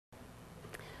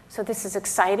So this is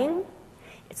exciting.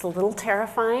 It's a little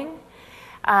terrifying.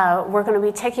 We're going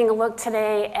to be taking a look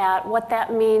today at what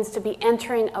that means to be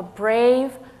entering a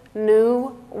brave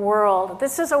new world.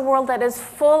 This is a world that is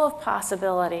full of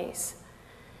possibilities.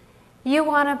 You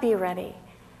want to be ready.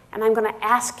 And I'm going to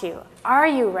ask you, are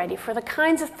you ready for the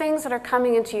kinds of things that are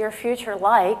coming into your future,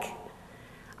 like,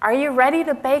 are you ready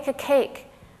to bake a cake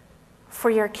for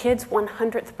your kid's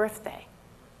 100th birthday?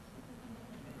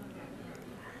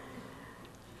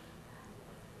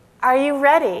 Are you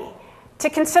ready to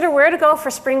consider where to go for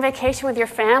spring vacation with your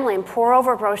family and pore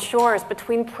over brochures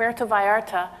between Puerto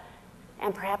Vallarta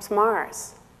and perhaps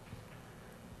Mars?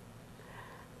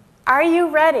 Are you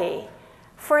ready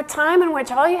for a time in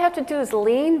which all you have to do is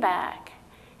lean back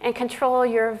and control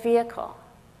your vehicle,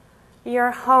 your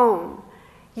home,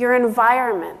 your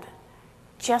environment,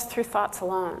 just through thoughts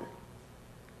alone?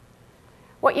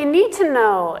 What you need to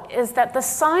know is that the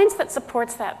science that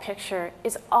supports that picture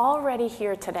is already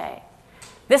here today.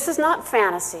 This is not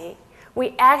fantasy.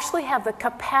 We actually have the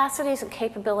capacities and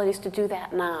capabilities to do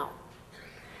that now.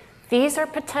 These are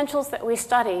potentials that we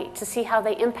study to see how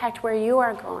they impact where you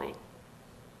are going.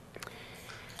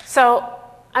 So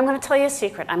I'm going to tell you a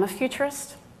secret. I'm a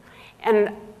futurist,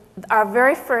 and our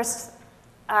very first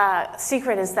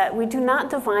secret is that we do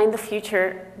not divine the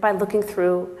future by looking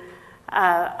through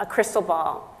a crystal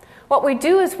ball. What we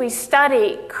do is we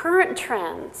study current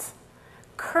trends,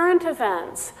 current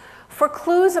events, for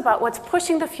clues about what's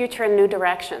pushing the future in new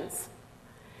directions.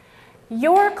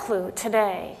 Your clue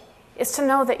today is to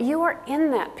know that you are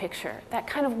in that picture, that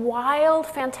kind of wild,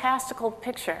 fantastical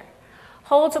picture.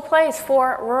 Holds a place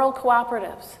for rural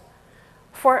cooperatives,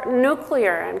 for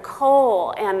nuclear and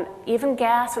coal and even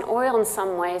gas and oil in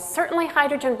some ways, certainly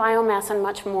hydrogen, biomass, and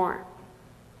much more.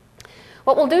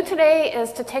 What we'll do today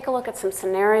is to take a look at some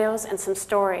scenarios and some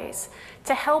stories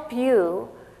to help you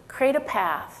create a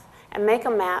path and make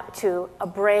a map to a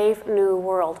brave new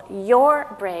world,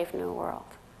 your brave new world.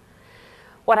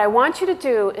 What I want you to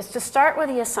do is to start with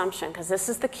the assumption, because this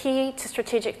is the key to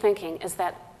strategic thinking, is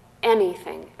that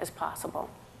anything is possible.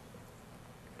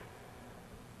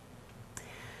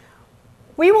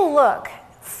 We will look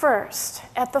first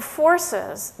at the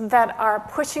forces that are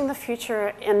pushing the future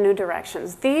in new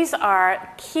directions. These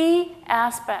are key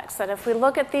aspects that if we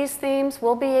look at these themes,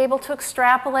 we'll be able to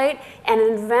extrapolate and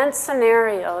invent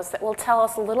scenarios that will tell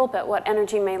us a little bit what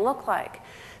energy may look like.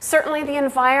 Certainly the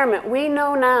environment, we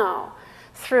know now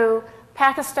through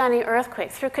Pakistani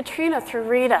earthquake, through Katrina, through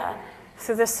Rita,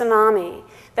 through the tsunami,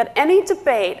 that any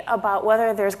debate about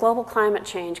whether there's global climate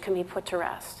change can be put to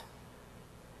rest.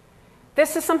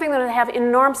 This is something that will have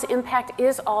enormous impact,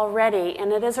 is already,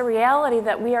 and it is a reality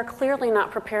that we are clearly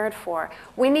not prepared for.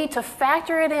 We need to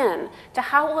factor it in to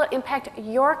how it will impact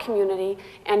your community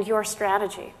and your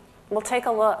strategy. We'll take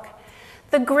a look.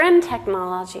 The GRIN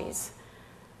technologies.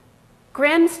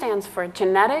 GRIN stands for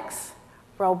genetics,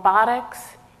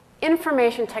 robotics,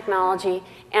 information technology,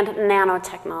 and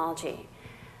nanotechnology.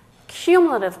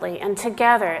 Cumulatively and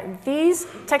together, these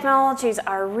technologies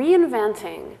are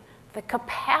reinventing the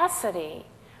capacity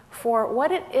for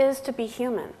what it is to be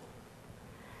human.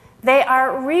 They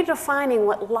are redefining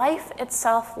what life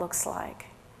itself looks like.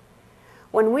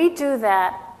 When we do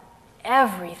that,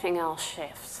 everything else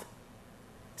shifts.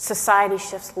 Society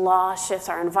shifts, law shifts,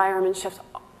 our environment shifts,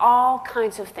 all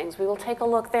kinds of things. We will take a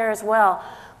look there as well.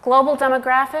 Global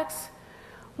demographics.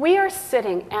 We are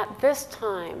sitting at this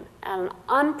time at an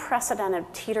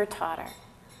unprecedented teeter-totter,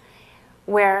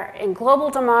 where in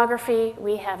global demography,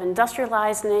 we have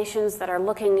industrialized nations that are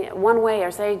looking one way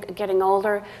as they're getting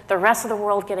older, the rest of the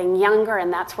world getting younger,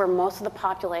 and that's where most of the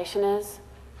population is.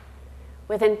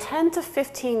 Within 10 to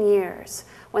 15 years,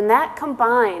 when that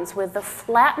combines with the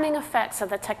flattening effects of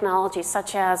the technology,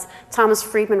 such as Thomas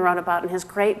Friedman wrote about in his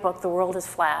great book, The World is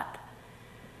Flat,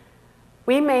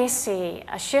 we may see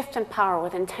a shift in power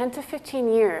within 10 to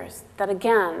 15 years that,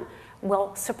 again,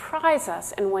 will surprise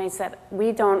us in ways that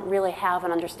we don't really have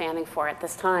an understanding for at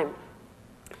this time.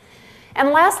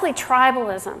 And lastly,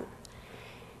 tribalism.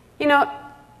 You know,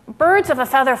 birds of a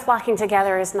feather flocking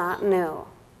together is not new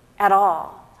at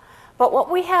all. But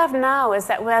what we have now is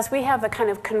that as we have the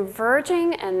kind of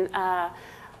converging and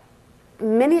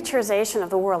miniaturization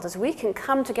of the world, as we can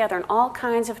come together in all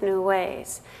kinds of new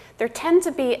ways, there tends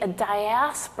to be a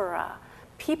diaspora.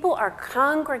 People are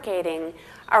congregating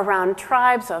around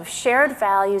tribes of shared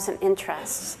values and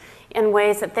interests in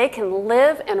ways that they can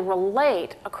live and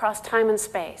relate across time and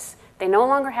space. They no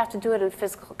longer have to do it in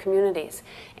physical communities.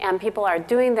 And people are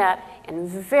doing that in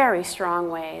very strong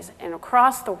ways and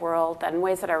across the world and in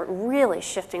ways that are really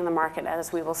shifting the market,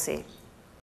 as we will see.